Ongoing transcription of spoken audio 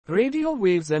Radio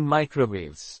waves and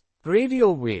microwaves.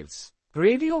 Radio waves.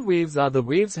 Radio waves are the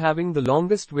waves having the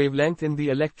longest wavelength in the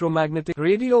electromagnetic.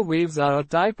 Radio waves are a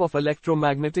type of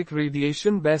electromagnetic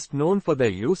radiation best known for their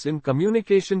use in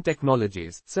communication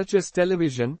technologies, such as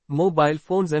television, mobile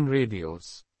phones and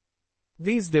radios.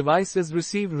 These devices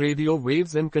receive radio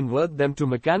waves and convert them to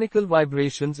mechanical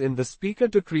vibrations in the speaker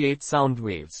to create sound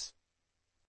waves.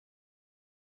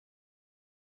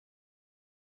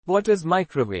 What is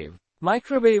microwave?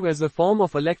 Microwave is a form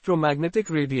of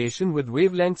electromagnetic radiation with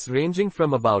wavelengths ranging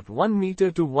from about 1 meter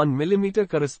to 1 millimeter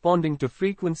corresponding to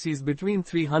frequencies between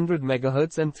 300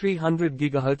 MHz and 300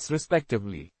 GHz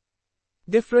respectively.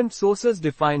 Different sources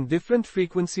define different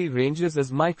frequency ranges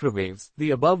as microwaves.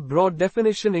 The above broad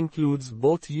definition includes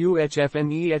both UHF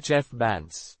and EHF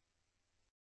bands.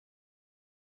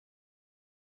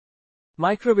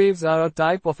 Microwaves are a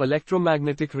type of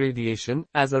electromagnetic radiation,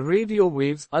 as are radio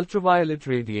waves, ultraviolet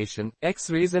radiation,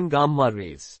 X-rays and gamma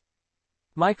rays.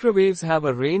 Microwaves have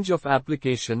a range of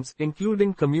applications,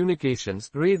 including communications,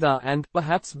 radar and,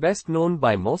 perhaps best known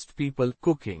by most people,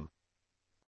 cooking.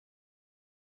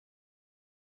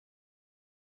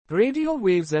 Radio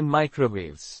waves and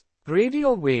microwaves.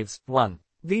 Radio waves, 1.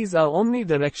 These are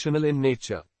omnidirectional in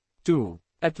nature. 2.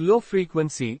 At low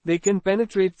frequency, they can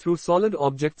penetrate through solid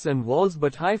objects and walls,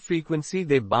 but high frequency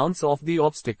they bounce off the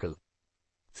obstacle.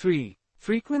 3.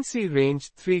 Frequency range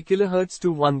 3 kHz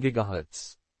to 1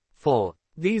 GHz. 4.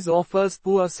 These offers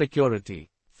poor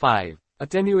security. 5.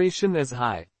 Attenuation is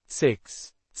high.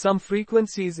 6. Some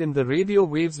frequencies in the radio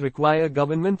waves require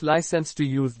government license to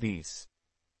use these.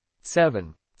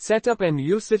 7. Setup and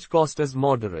usage cost is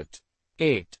moderate.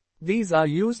 8. These are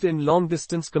used in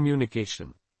long-distance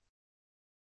communication.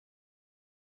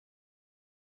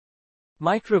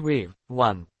 Microwave,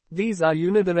 1. These are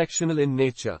unidirectional in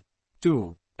nature.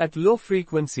 2. At low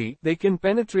frequency, they can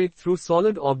penetrate through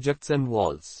solid objects and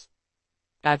walls.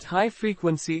 At high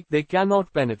frequency, they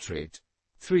cannot penetrate.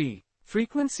 3.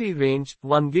 Frequency range,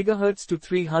 1 GHz to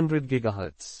 300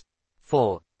 GHz.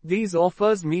 4. These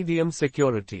offers medium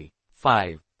security.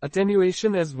 5.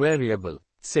 Attenuation is variable.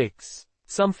 6.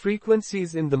 Some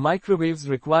frequencies in the microwaves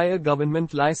require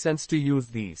government license to use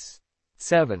these.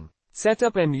 7.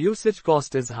 Setup and usage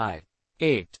cost is high.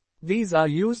 8. These are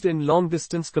used in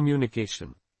long-distance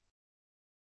communication.